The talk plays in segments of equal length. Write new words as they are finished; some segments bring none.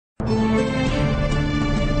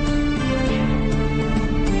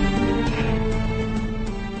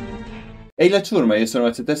Ehi la ciurma, io sono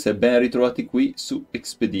Matsetes e ben ritrovati qui su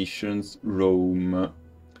Expeditions Rome.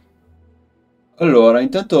 Allora,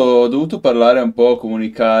 intanto ho dovuto parlare un po',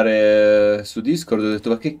 comunicare su Discord, ho detto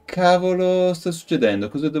ma che cavolo sta succedendo?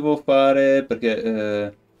 Cosa devo fare?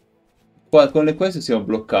 Perché qua con le quest siamo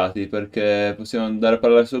bloccati, perché possiamo andare a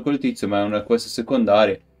parlare solo con il tizio, ma è una quest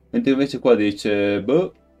secondaria, mentre invece qua dice,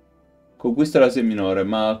 boh, conquista l'Asia minore,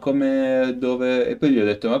 ma come, dove? E poi gli ho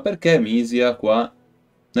detto, ma perché Misia qua?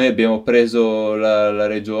 Noi abbiamo preso la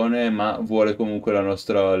regione, ma vuole comunque la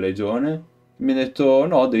nostra legione. Mi ha detto,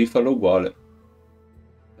 no, devi farlo uguale.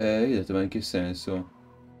 E io ho detto, ma in che senso?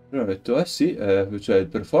 Allora ho detto, eh sì, cioè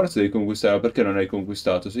per forza devi conquistare, perché non hai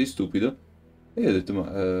conquistato? Sei stupido? E io ho detto, ma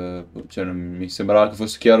cioè, non mi sembrava che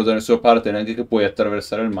fosse chiaro da nessuna parte, neanche che puoi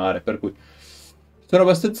attraversare il mare, per cui sono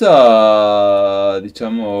abbastanza,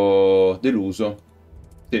 diciamo, deluso.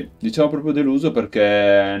 Sì, diciamo proprio deluso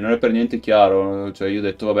perché non è per niente chiaro. Cioè, io ho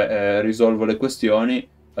detto, vabbè, risolvo le questioni,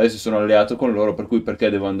 adesso sono alleato con loro, per cui perché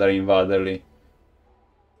devo andare a invaderli?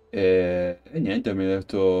 E niente, mi ha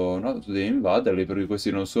detto, no, tu devi invaderli perché questi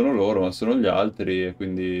non sono loro, ma sono gli altri, e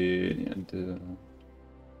quindi niente.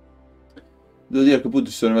 Devo dire che appunto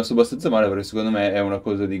ci sono rimasto abbastanza male perché secondo me è una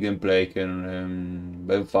cosa di gameplay che non è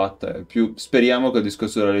ben fatta. Speriamo che il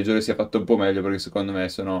discorso della legione sia fatto un po' meglio perché secondo me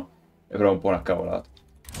se no è proprio un po' una cavolata.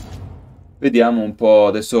 Vediamo un po'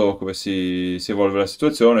 adesso come si evolve la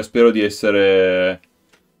situazione. Spero di essere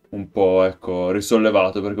un po', ecco,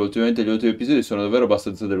 risollevato perché ultimamente gli ultimi episodi sono davvero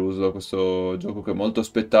abbastanza deluso da questo gioco che molto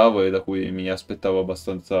aspettavo e da cui mi aspettavo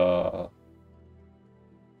abbastanza.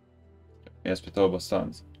 Mi aspettavo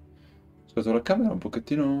abbastanza. Ascolta, la camera un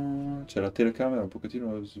pochettino. Cioè, la telecamera un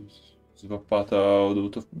pochettino svappata. Ho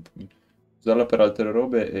dovuto usarla per altre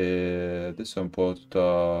robe e adesso è un po'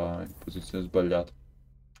 tutta in posizione sbagliata.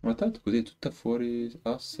 Ma tanto così è tutta fuori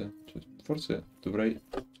asse. Cioè, forse dovrei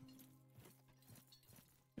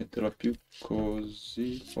metterla più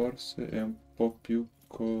così. Forse è un po' più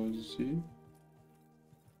così.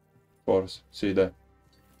 Forse, sì, dai.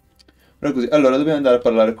 Allora, così. Allora, dobbiamo andare a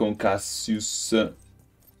parlare con Cassius.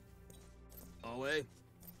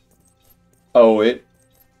 Aoe,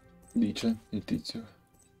 dice il tizio.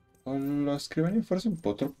 Ho la scrivania forse un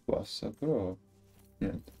po' troppo bassa, però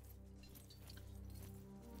niente.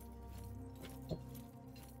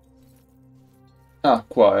 Ah,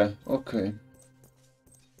 qua è, ok.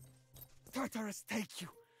 Tartarus, take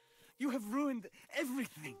you. You have ruined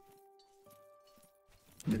everything.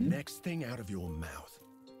 The Mhm. next thing out of your mouth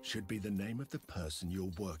should be the name of the person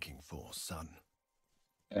you're working for, son.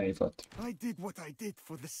 Infatti. I did what I did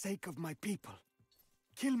for the sake of my people.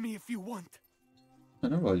 Kill me if you want. Ma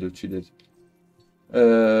non voglio ucciderti.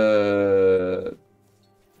 Eh...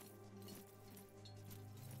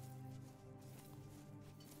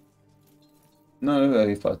 No,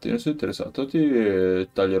 infatti, non sono interessato. Ti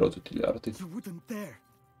taglierò tutti gli arti. You wouldn't dare.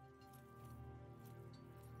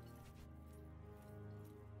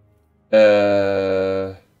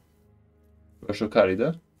 Eh... Lascio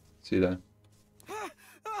Carida? Sì, dai.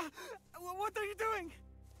 What are you doing?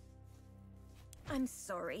 I'm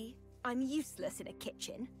sorry. I'm useless in a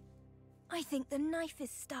kitchen. I think the knife is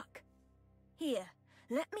stuck. Here,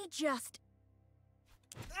 let me just...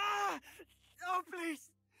 Ah! Oh,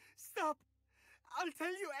 please. Stop. I'll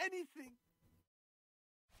tell you anything.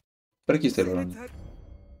 Per chi stai parlando? Senator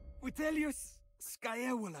Vitellius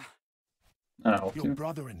Scaevola. Ah, Your ottimo.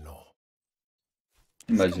 brother-in-law.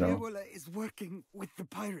 Immaginavo. Scaevola is working with the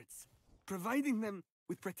pirates, providing them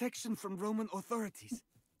with protection from Roman authorities.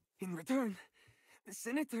 In return, the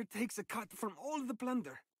senator takes a cut from all the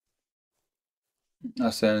plunder.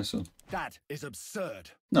 Ha senso. That is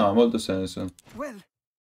absurd. No, ha molto senso. Well,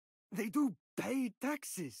 they do pay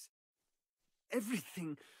taxes.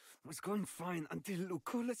 Everything was going fine until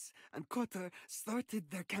Lucullus and Cotter started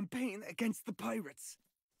their campaign against the pirates.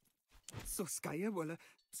 So Scaevola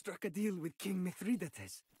struck a deal with King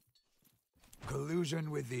Mithridates.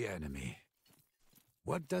 Collusion with the enemy.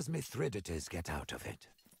 What does Mithridates get out of it?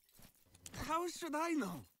 How should I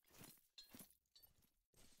know?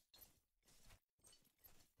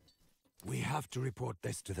 We have to report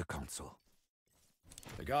this to the council.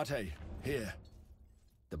 Agate, here.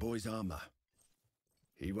 The boy's armor.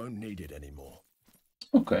 He won't need it anymore.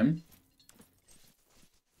 Ok.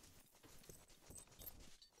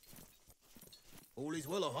 All is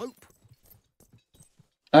well, I hope.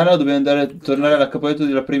 Ah no, dobbiamo tornare alla caporetto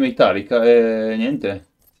della prima italica e niente.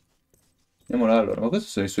 Andiamo là allora. Ma questi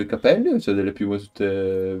sono i suoi capelli o c'è delle piume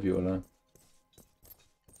tutte viola?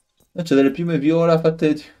 No, c'è delle piume viola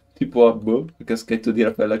fatte tipo a boh, il caschetto di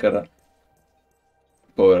Raffaella Carrà.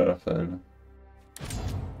 Povera Raffaella.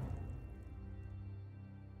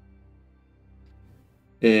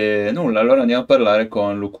 E nulla, allora andiamo a parlare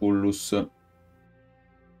con Lucullus. Tra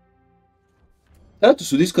l'altro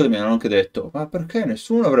su Discord mi hanno anche detto, ma perché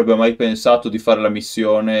nessuno avrebbe mai pensato di fare la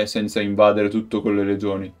missione senza invadere tutto con le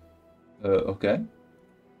legioni? Ok.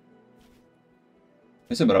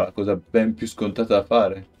 Mi sembra la cosa ben più scontata da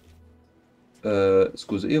fare.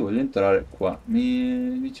 Scusa, io voglio entrare qua.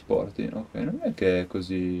 Mi ci porti? Ok, non è che è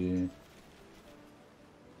così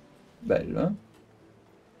bello, eh?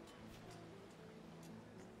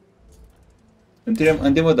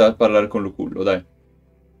 Andiamo a parlare con Lucullo, dai.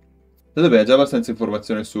 Tanto abbiamo già abbastanza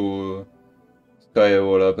informazioni su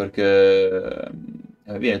Scaevola, perché...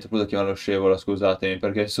 viene troppo da chiamarlo Scevola, scusatemi,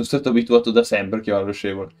 perché sono stato abituato da sempre a chiamarlo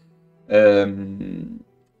Scevola.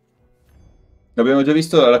 Abbiamo già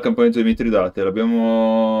visto l'accampamento di Mitridate,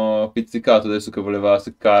 l'abbiamo pizzicato adesso che voleva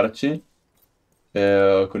seccarci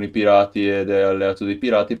con i pirati ed è alleato dei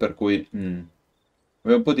pirati, per cui abbiamo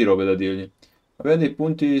un po' di robe da dirgli. Abbiamo dei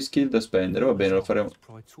punti skill da spendere, va bene, lo faremo.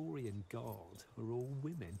 Praetorian Guard are all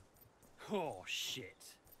women. Oh,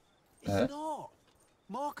 shit. It's not.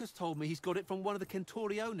 Marcus told me he's got it from one of the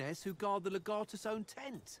Centuriones who guard the Legatus' own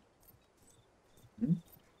tent.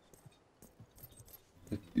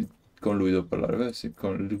 Con lui devo parlare, sì,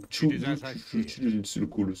 con is as I feared.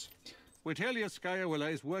 Lucullus. Vitellius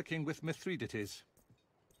Scaevola is working with Mithridates.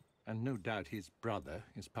 And no doubt his brother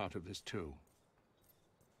is part of this too.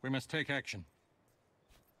 We must take action.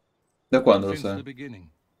 Da quando lo Since sai? the beginning.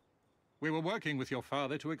 We were working with your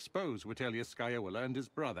father to expose Vitellius Scaevola and his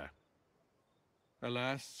brother.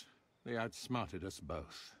 Alas, they outsmarted us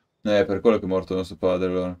both. Per quello che è morto nostro padre,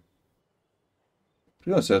 allora.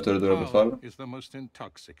 Prima il senatore dovrebbe Power farlo. is the most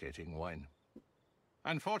intoxicating wine.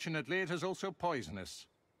 Unfortunately, it is also poisonous.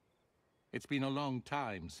 It's been a long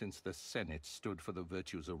time since the Senate stood for the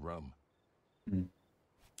virtues of Rome.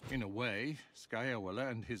 In a way, Scaevola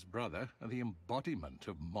and his brother are the embodiment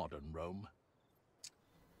of modern Rome.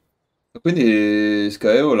 Quindi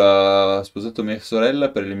Scaevola ha sposato mia sorella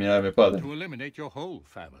per eliminare mio padre. To eliminate your whole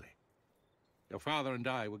family. Your father and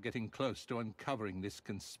I were getting close to uncovering this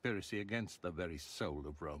conspiracy against the very soul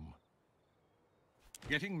of Rome.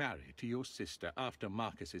 Getting married to your sister after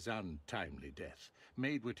Marcus's untimely death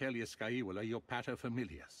made Vitellius Scaevola your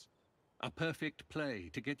paterfamilias. A perfect play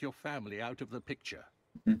to get your family out of the picture.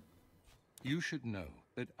 You should know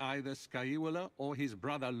that either Scaevola or his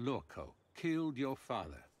brother Lorco killed your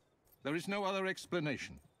father. There is no other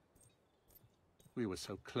explanation. We were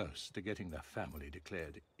so close to getting the family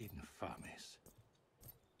declared infames.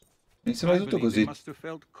 Mi sembra I tutto believe they così must have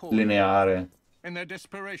felt cornered. lineare. In their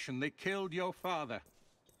desperation, they killed your father.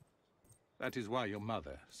 That is why your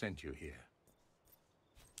mother sent you here.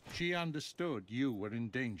 She understood you were in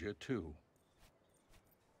danger too.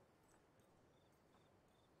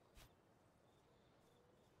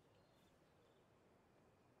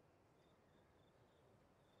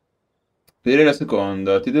 Per la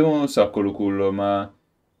seconda, ti devo un sacco, Lucullo, ma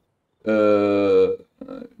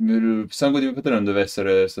il sangue di mio padre non deve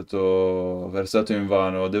essere stato versato in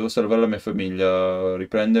vano. Devo salvare la mia famiglia,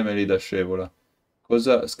 riprendermeli da Scevola.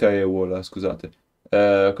 Cosa... Scaevola, scusate.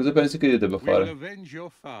 Cosa pensi che io debba We will fare? avenge your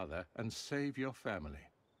father and save your family.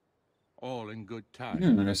 All in good time.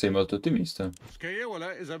 Ne sei molto ottimista.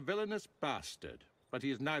 Scaevola is a villainous bastard, but he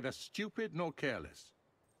is neither stupid nor careless.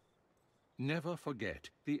 Never forget,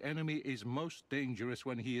 the enemy is most dangerous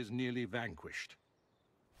when he is nearly vanquished.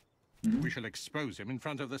 We shall expose him in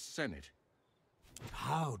front of the Senate.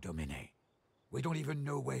 How, Domine? We don't even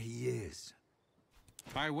know where he is.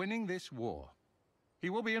 By winning this war, he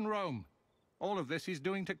will be in Rome. All of this he's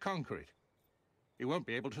doing to conquer it. He won't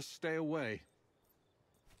be able to stay away.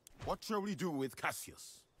 What shall we do with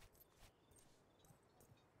Cassius?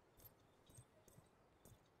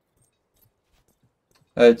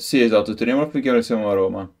 Sì, esatto, teniamolo finché non siamo a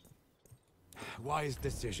Roma. Wise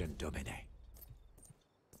decision, Domine.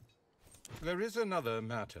 There is another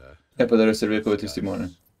matter. E poter servire come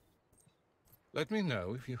testimone. Let me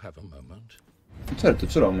know if you have a moment. Certo,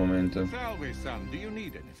 ce l'ho un momento. Salve, son. Do you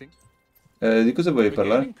need anything? Di cosa vuoi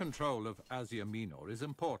parlare? Regaining control of Asia Minor is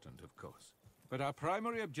important, of course. But our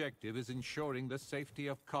primary objective is ensuring the safety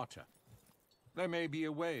of Cotta. There may be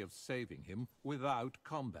a way of saving him without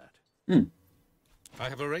combat. I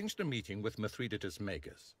have arranged a meeting with Mithridates'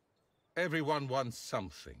 Magus. Everyone wants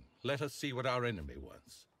something. Let us see what our enemy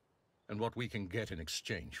wants. And what we can get in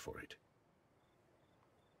exchange for it.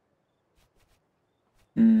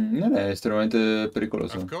 Non è estremamente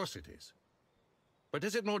pericoloso. Of course it is. But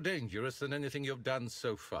is it more dangerous than anything you've done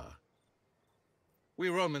so far? We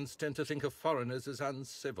Romans tend to think of foreigners as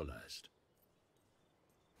uncivilized.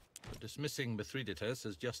 But dismissing Mithridates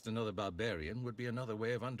as just another barbarian would be another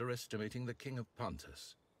way of underestimating the King of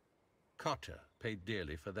Pontus. Cotter paid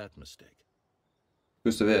dearly for that mistake.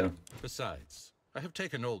 Questo è vero. Besides, I have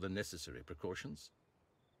taken all the necessary precautions.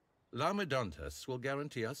 Lamedontas will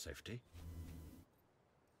guarantee our safety.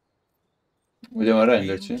 Vogliamo We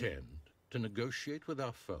arrenderci? intend to negotiate with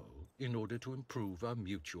our foe in order to improve our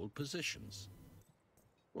mutual positions.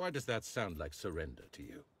 Why does that sound like surrender to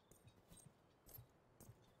you?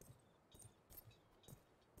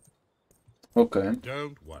 Ok.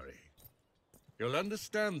 Don't worry. You'll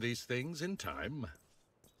understand these things in time.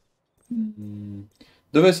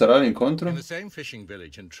 Dove sarà l'incontro? In the same fishing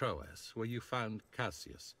village in Troas where you found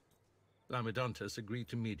Cassius, Lamedontas agreed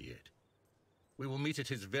to mediate. We will meet at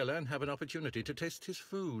his villa and have an opportunity to taste his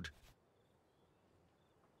food.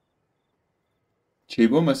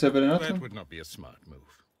 Cibo, ma sei avvelenato? That would not be a smart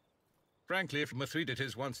move. Frankly, if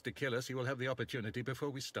Mithridates wants to kill us, he will have the opportunity before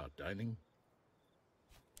we start dining.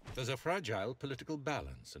 There's a fragile political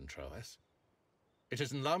balance in Troas. It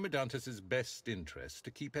is in Lamedontas' best interest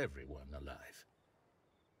to keep everyone alive.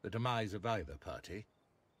 The demise of either party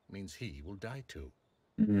means he will die too.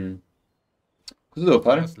 Cosa devo You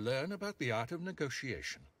fare? must learn about the art of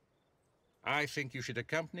negotiation. I think you should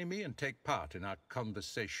accompany me and take part in our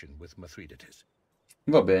conversation with Mithridates.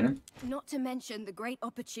 Va bene. Not to mention the great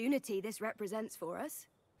opportunity this represents for us.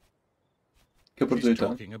 Che She's opportunità.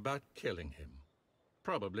 talking about killing him,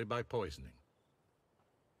 probably by poisoning.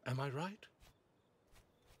 Am I right?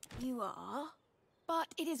 You are.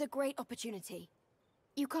 But it is a great opportunity.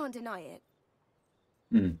 You can't deny it.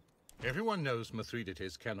 Everyone knows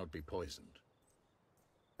Mithridates cannot be poisoned.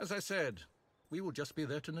 As I said, we will just be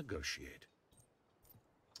there to negotiate.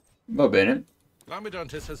 Va bene.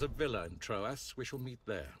 Lamedontas has a villa in Troas. We shall meet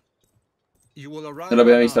there. You will arrive Non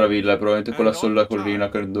l'abbiamo unarmed vista la villa, probabilmente quella and on sulla collina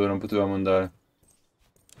time. dove non potevamo andare.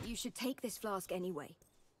 You should take this flask anyway.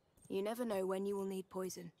 You never know when you will need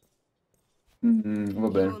poison. Va You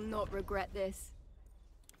will bene. not regret this.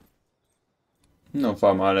 Non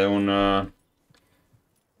fa male, una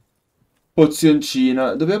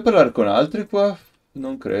pozioncina. Dobbiamo parlare con altri qua?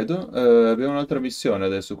 Non credo. Abbiamo un'altra missione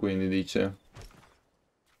adesso, quindi dice.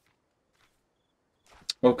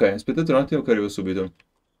 Ok, aspettate un attimo che arrivo subito.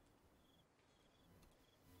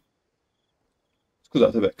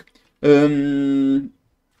 Scusate, Beck.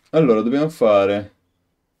 Allora, dobbiamo fare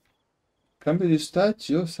cambio di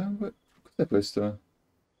ostaggi o sangue. Cos'è questo?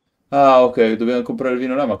 Ah, ok, dobbiamo comprare il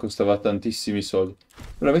vino là, ma costava tantissimi soldi.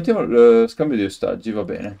 Allora, mettiamo scambio di ostaggi, va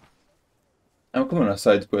bene. È come una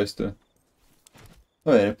side quest.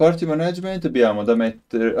 Va bene, party management, abbiamo da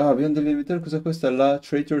mettere. Ah, abbiamo da limitare cosa questa? La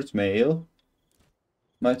Traitor's Mail.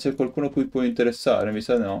 Ma c'è qualcuno a cui può interessare? Mi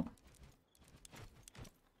sa no.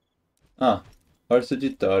 Ah, al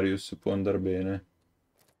Sagittarius può andare bene.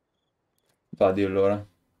 Vadi allora.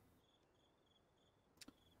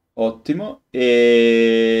 Ottimo.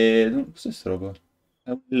 E... Cos'è sta roba?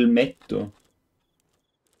 È un elmetto.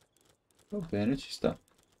 Va bene, ci sta.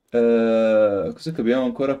 Cos'è che abbiamo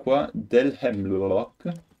ancora qua? Del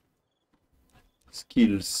Hemlock.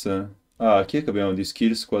 Skills. Ah, chi è che abbiamo di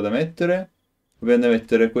skills qua da mettere? Dobbiamo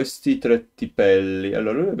mettere questi tre tipelli.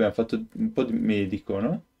 Allora, noi abbiamo fatto un po' di medico,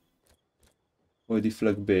 no? O di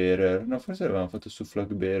flag bearer. No, forse l'avevamo fatto su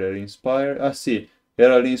flag bearer. Inspire. Ah, sì,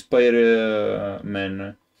 era l'inspire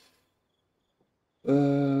man.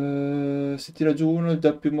 Se tira giù uno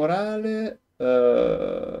dà più morale.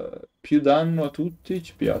 Più danno a tutti.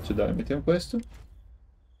 Ci piace, dai, mettiamo questo.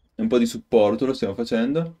 Un po' di supporto lo stiamo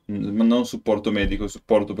facendo. Ma non supporto medico,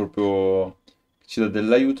 supporto proprio che ci dà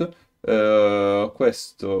dell'aiuto.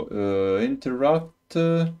 Questo interrupt.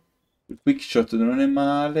 Il quick shot non è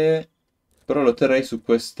male. Però lo terrei su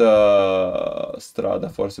questa strada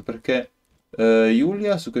forse perché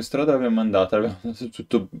Giulia su che strada l'abbiamo mandata? L'abbiamo mandato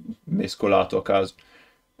tutto mescolato a caso.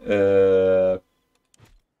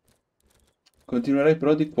 Continuerei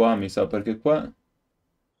però di qua mi sa perché qua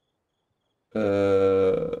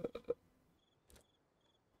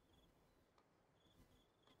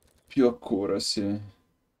più accuracy.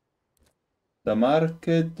 Da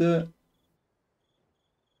market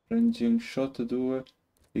ranging shot 2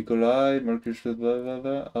 Eagle Eye, market shot bla bla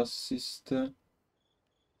bla, assist.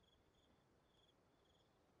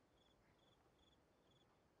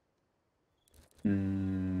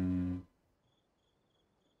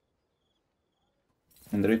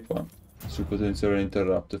 Andrei qua sul potenziale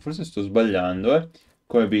interrupt. Forse sto sbagliando,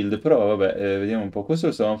 come build, però vabbè, vediamo un po'. Questo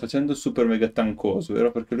lo stavamo facendo super mega tankoso,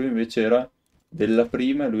 vero? Perché lui invece era della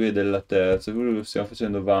prima e lui è della terza. Quindi lo stiamo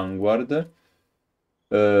facendo Vanguard.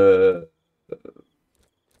 Eh,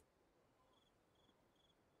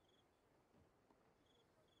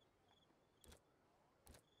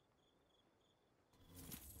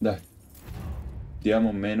 Dai.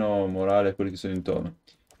 diamo meno morale a quelli che sono intorno.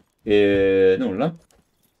 E nulla.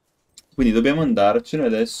 Quindi dobbiamo andarcene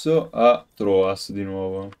adesso a Troas di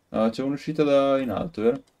nuovo. Ah, c'è un'uscita da in alto,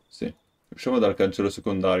 vero? Sì. Usciamo dal cancello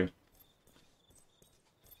secondario.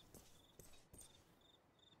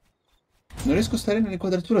 Non riesco a stare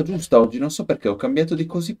nell'inquadratura giusta oggi, non so perché, ho cambiato di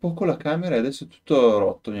così poco la camera e adesso è tutto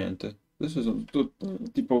rotto, niente. Adesso sono tutto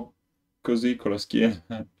tipo così con la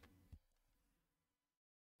schiena.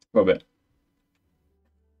 Vabbè,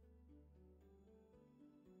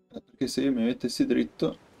 perché se io mi mettessi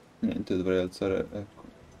dritto, niente, dovrei alzare, ecco.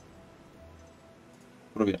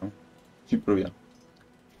 Proviamo, ci proviamo.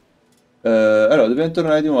 Allora, dobbiamo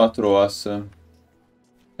tornare di nuovo a Troas.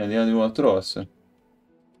 E andiamo di nuovo a Troas.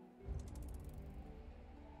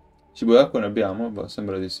 Cibo e acqua ne abbiamo? Boh,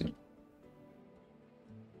 sembra di sì.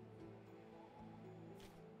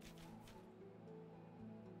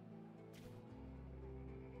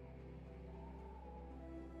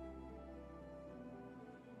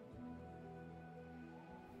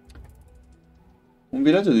 Un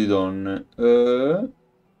villaggio di donne.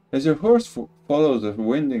 As your horse follows a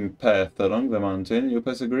winding path along the mountain, you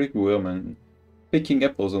pass a Greek woman picking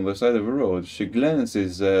apples on the side of the road. She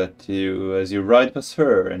glances at you as you ride past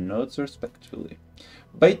her and nods respectfully.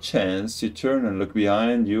 By chance, you turn and look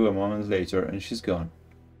behind you a moment later, and she's gone.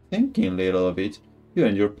 Thinking little of it, you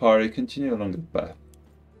and your party continue along the path.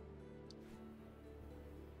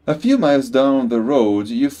 A few miles down the road,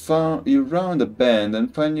 you round a bend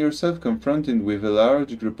and find yourself confronted with a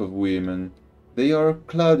large group of women. They are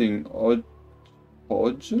clad in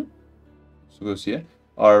hodge,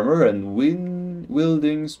 armor and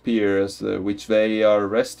wielding spears, which they are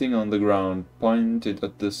resting on the ground, pointed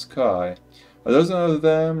at the sky. A dozen of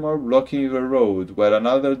them are blocking the road, while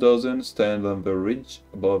another dozen stand on the ridge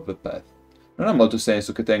above the path. Non ha molto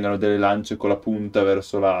senso che tengano delle lance con la punta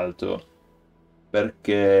verso l'alto,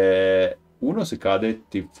 perché uno se cade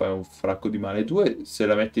ti fa un fracco di male, due se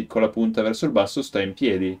la metti con la punta verso il basso stai in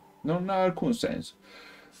piedi. Non ha alcun senso.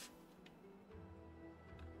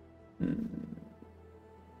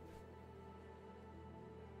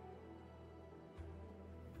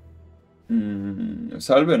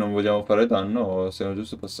 Salve, non vogliamo fare danno, stiamo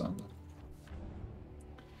giusto passando.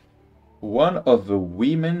 One of the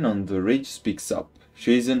women on the ridge speaks up.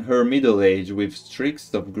 She is in her middle age, with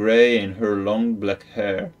streaks of grey in her long black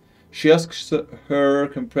hair. She asks her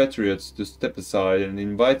compatriots to step aside and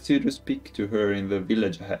invites you to speak to her in the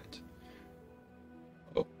village ahead.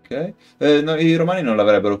 Ok. No, i romani non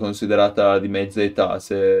l'avrebbero considerata di mezza età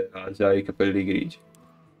se ha già i capelli grigi.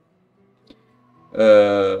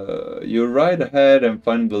 You ride ahead and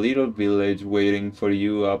find the little village waiting for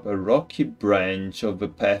you up a rocky branch of the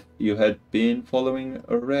path you had been following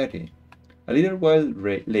already. A little while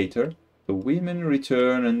later, the women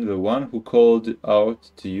return and the one who called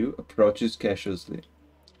out to you approaches casually.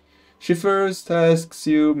 She first asks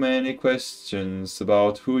you many questions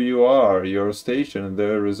about who you are, your station, and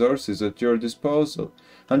the resources at your disposal,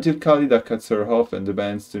 until Khalida cuts her off and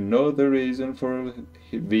demands to know the reason for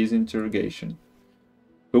this interrogation.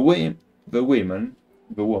 The woman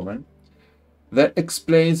then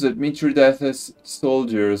explains that Mithridates'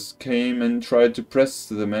 soldiers came and tried to press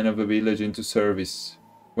the men of the village into service.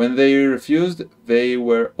 When they refused, they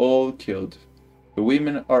were all killed. The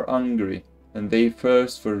women are hungry, and they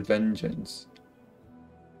thirst for vengeance.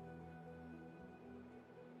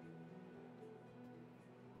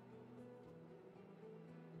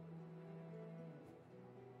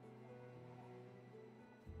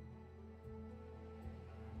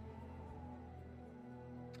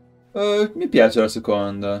 Mi piace la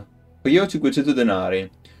seconda. Io ho 500 denari.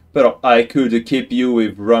 Però I could keep you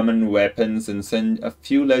with Roman weapons and send a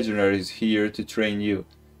few legionaries here to train you.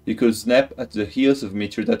 You could snap at the heels of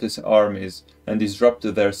Mithridates' armies and disrupt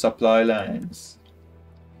their supply lines.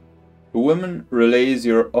 The woman relays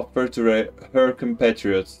your offer to her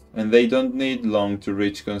compatriots, and they don't need long to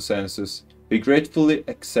reach consensus. They gratefully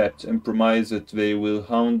accept and promise that they will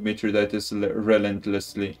hound Mithridates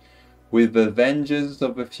relentlessly, with the vengeance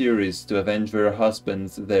of the Furies, to avenge their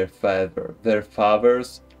husbands, their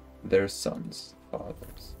fathers, their sons'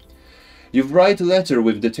 fathers. You write a letter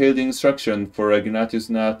with detailed instruction for Ignatius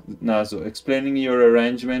Naso, explaining your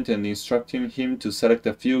arrangement and instructing him to select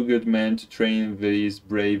a few good men to train these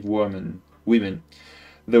brave women.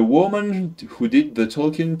 The woman who did the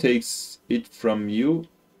talking takes it from you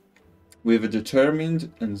with a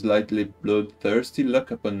determined and slightly bloodthirsty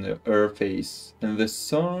look upon her face, and the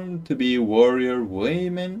soon-to-be warrior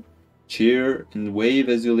women cheer and wave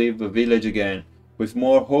as you leave the village again, with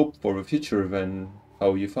more hope for the future than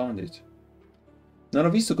how you found it. Non ho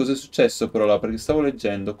visto cosa è successo però là, perché stavo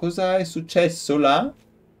leggendo. Cosa è successo là?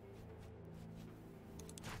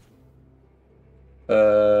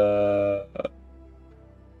 Eh,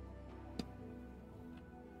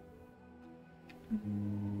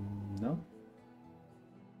 no.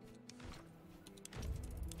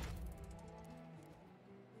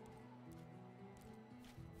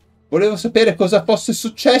 Volevo sapere cosa fosse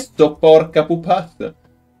successo, porca pupazza.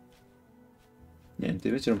 Niente,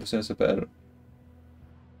 invece non possiamo saperlo.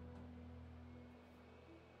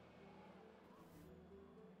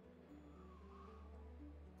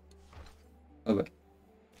 Vabbè.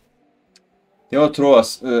 Andiamo a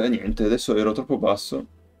Troas. Niente, adesso ero troppo basso.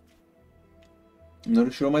 Non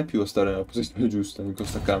riuscirò mai più a stare nella posizione giusta in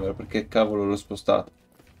questa camera, perché cavolo l'ho spostato.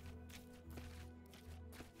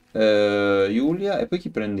 Giulia, e poi chi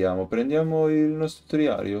prendiamo? Prendiamo il nostro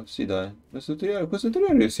triario? Sì, dai. Questo triario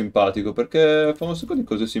è simpatico, perché fa un sacco di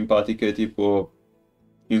cose simpatiche, tipo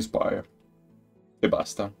Inspire. E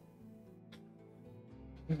basta.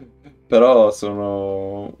 Però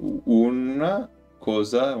sono una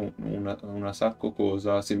cosa, una sacco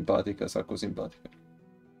cosa simpatica, sacco simpatica.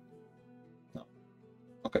 No.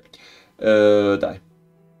 Ok. Dai.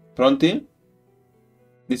 Pronti?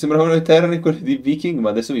 Mi sembravano eterni quelli di Viking, ma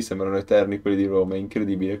adesso mi sembrano eterni quelli di Roma. È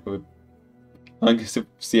incredibile come... Anche se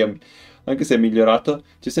è migliorato,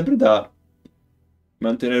 c'è sempre da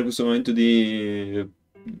mantenere questo momento di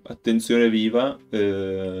attenzione viva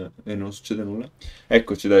e non succede nulla.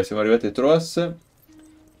 Eccoci, dai, siamo arrivati a Troas,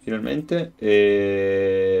 finalmente.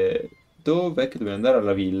 E... Dov'è che dobbiamo andare?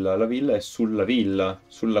 Alla villa. La villa,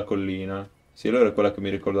 sulla collina. Sì, allora è quella che mi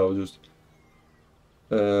ricordavo, giusto.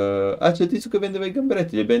 C'è il tizio che vendeva i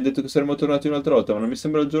gamberetti. Gli abbiamo detto che saremmo tornati un'altra volta, ma non mi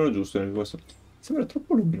sembra il giorno giusto. Mi sembra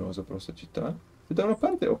troppo luminosa per questa città. E da una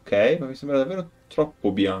parte ok, ma mi sembra davvero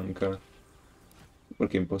troppo bianca.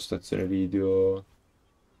 Qualche impostazione video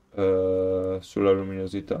sulla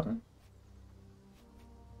luminosità.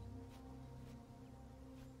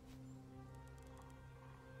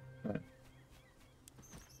 Eh.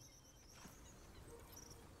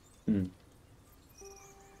 Mm.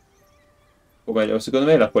 O meglio, secondo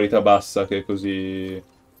me è la qualità bassa che è così...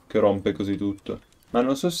 che rompe così tutto. Ma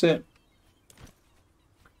non so se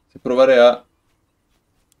provare a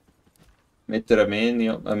mettere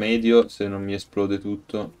a medio se non mi esplode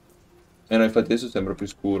tutto. No, infatti adesso sembra più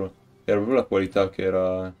scuro. Era proprio la qualità che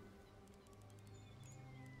era...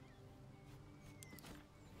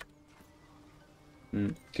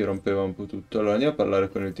 che rompeva un po' tutto. Allora andiamo a parlare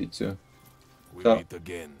con il tizio. We Ciao. meet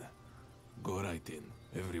again. Go right in.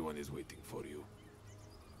 Everyone is waiting for you.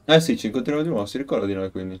 Eh sì, ci incontriamo di nuovo, si ricorda di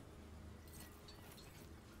noi quindi.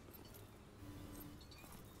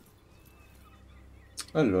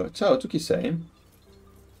 Allora, ciao, tu chi sei?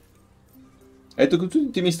 Hai detto che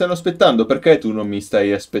tutti mi stanno aspettando, perché tu non mi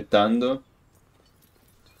stai aspettando?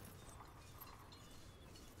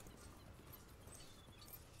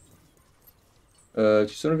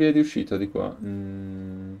 Ci sono vie di uscita di qua.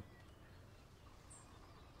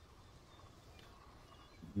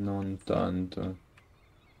 Non tanto.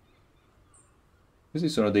 Questi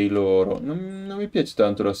sono dei loro. Non mi piace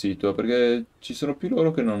tanto la situa, perché ci sono più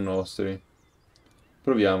loro che non nostri.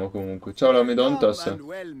 Proviamo comunque. Ciao, la Come Medontas. and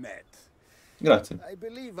well met. Grazie. I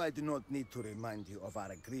believe I do not need to remind you of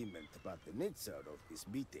our agreement about the nature of this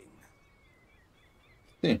meeting.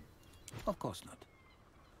 Sì. Of course not.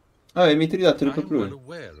 Ah, il mitridato I è proprio am well lui.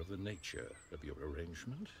 aware of the nature of your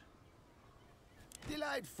arrangement.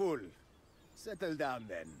 Delightful. Settle down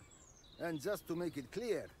then. And just to make it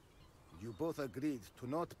clear, you both agreed to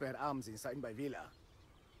not bear arms inside my villa.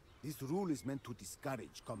 This rule is meant to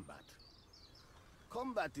discourage combat.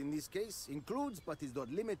 Combat in this case includes but is not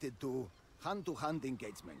limited to hand-to-hand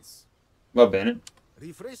engagements. Va bene.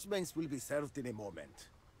 Refreshments will be served in a moment.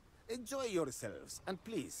 Enjoy yourselves, and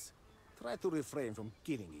please, try to refrain from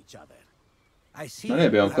killing each other. I see Ma noi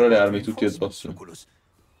abbiamo you ancora le have armi tutti reinforcements, addosso. Lucullus.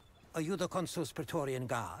 Are you the consul's Praetorian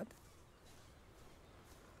Guard?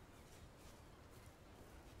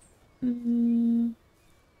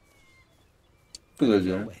 Cosa del Your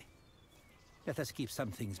genere? way. Let us keep some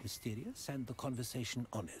things mysterious and the conversation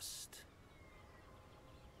honest.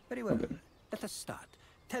 Very well. bene. Let us start.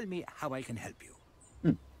 Tell me how I can help you.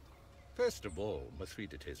 First of all,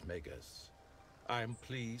 Mithridates Megas, I am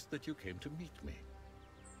pleased that you came to meet me.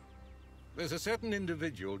 There's a certain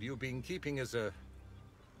individual you've been keeping as a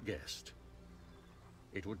guest.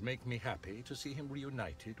 It would make me happy to see him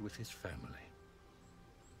reunited with his family.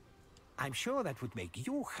 I'm sure that would make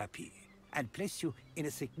you happy and place you in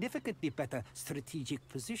a significantly better strategic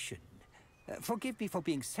position. Forgive me for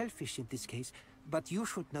being selfish in this case, But you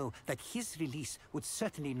should know that his release would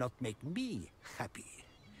certainly not make me happy.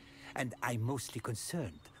 And I'm mostly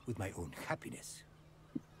concerned with my own happiness.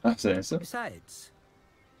 Ha senso. Besides,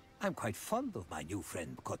 I'm quite fond of my new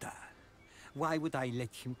friend Kota. Why would I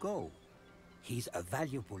let him go? He's a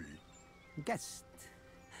valuable guest.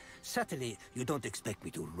 Certainly, you don't expect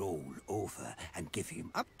me to roll over and give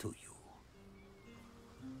him up to you.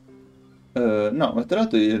 No, ma tra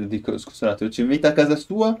l'altro io dico, scusa un attimo, ci invita a casa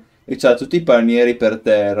sua e c'ha tutti i panieri per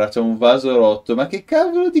terra, c'ha un vaso rotto, ma che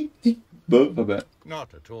cavolo di... Boh, vabbè.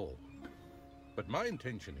 Not at all. But my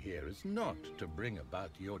intention here is not to bring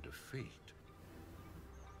about your defeat.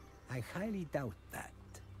 I highly doubt that.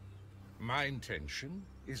 My intention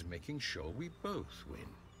is making sure we both win.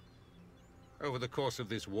 Over the course of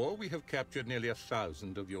this war, we have captured nearly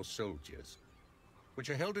 1,000 of your soldiers, which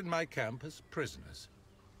are held in my camp as prisoners.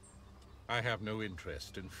 I have no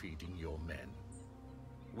interest in feeding your men.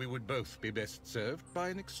 We would both be best served by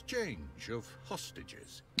an exchange of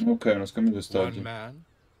hostages. Ok, uno scambio di ostaggi. One man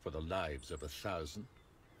for the lives of 1,000.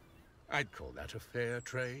 I'd call that a fair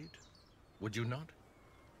trade, would you not?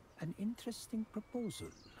 An interesting proposal.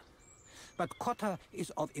 But Kota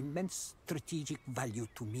is of immense strategic value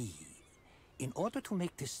to me. In order to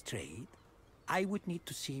make this trade, I would need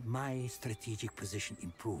to see my strategic position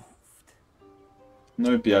improved.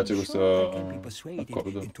 Non mi piace I'm sure I can be questo persuaded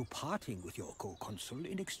accordo. into parting with your co-consul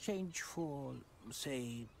in exchange for,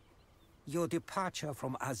 say, your departure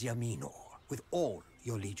from Asia Minor with all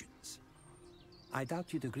your legions. I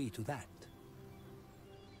doubt you'd agree to that.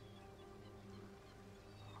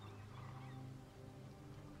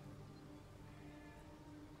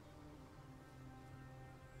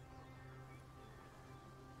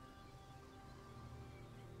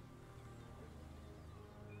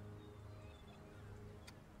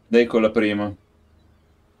 Dai con la prima.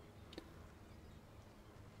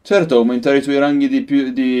 Certo, aumentare i tuoi ranghi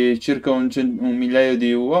di circa un migliaio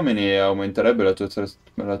di uomini aumenterebbe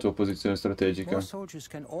la tua posizione strategica. More soldiers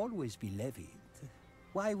can always be levied.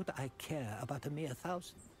 Why would I care about a mere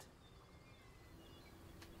 1,000?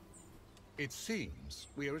 It seems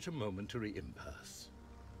we are at a momentary impasse.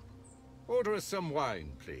 Order us some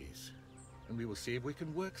wine, please, and we will see if we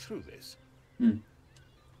can work through this.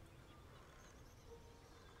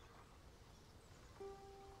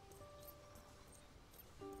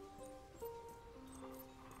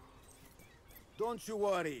 Don't you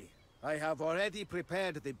worry. I have already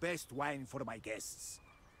prepared the best wine for my guests.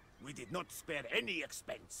 We did not spare any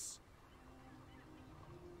expense.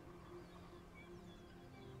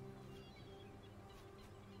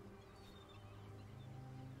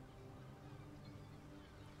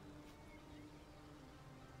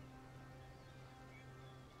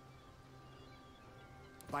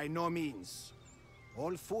 By no means.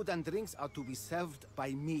 All food and drinks are to be served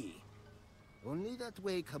by me. Only that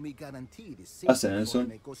way can we guarantee the Ha safety senso. for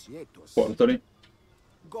negotiators. Portali.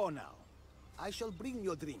 Go now. I shall bring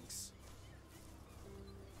your drinks.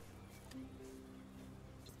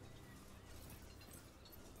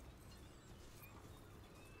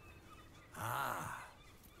 Ah,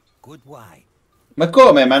 good wine. Ma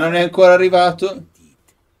come? Ma non è ancora arrivato? Indeed.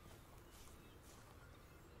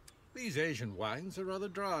 These Asian wines are rather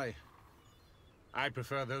dry. I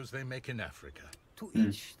prefer those they make in Africa. To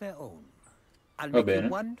each their own. I'll Va make you bene.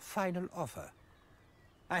 one final offer.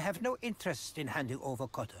 I have no interest in handing over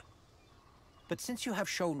Kota. But since you have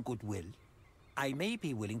shown goodwill, I may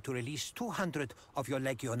be willing to release 200 of your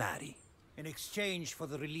legionari in exchange for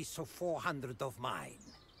the release of 400 of mine.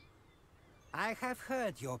 I have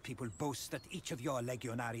heard your people boast that each of your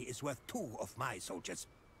legionari is worth 2 of my soldiers.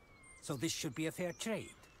 So this should be a fair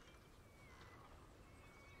trade.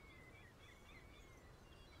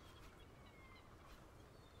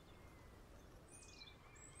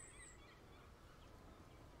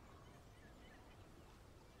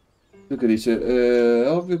 Che dice,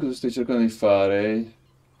 ovvio cosa stai cercando di fare.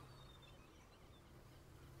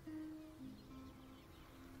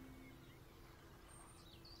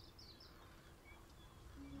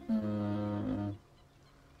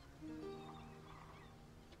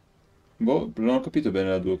 Boh, non ho capito bene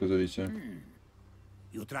la 2 cosa dice.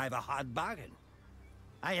 You drive a hard bargain.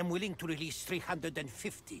 I am willing to release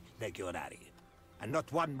 350 legionari, and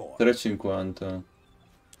not one more. 3,50.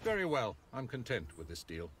 Very well. I'm content with this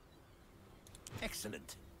deal.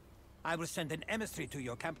 Excellent. I will send an emissary to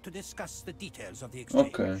your camp to discuss the details of the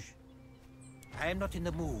exchange. Ok. I am not in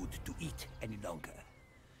the mood to eat any longer.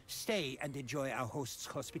 Stay and enjoy our host's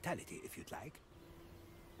hospitality if you'd like.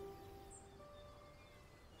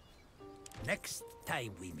 Next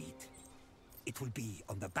time we meet, it will be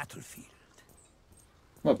on the battlefield.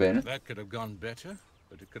 Va bene. That could have gone better.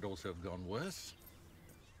 but it could also have gone worse.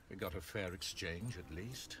 We got a fair exchange, at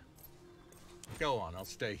least. Go on, I'll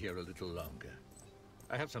stay here a little longer.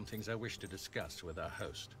 I have some things I wish to discuss with our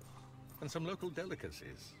host, and some local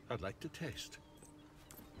delicacies I'd like to taste.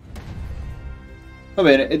 Va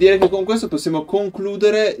bene, e direi che con questo possiamo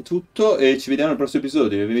concludere tutto e ci vediamo al prossimo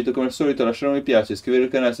episodio. Vi invito come al solito a lasciare un mi piace, iscrivervi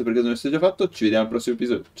al canale se per caso non l'avete già fatto. Ci vediamo al prossimo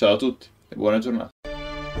episodio. Ciao a tutti e buona giornata.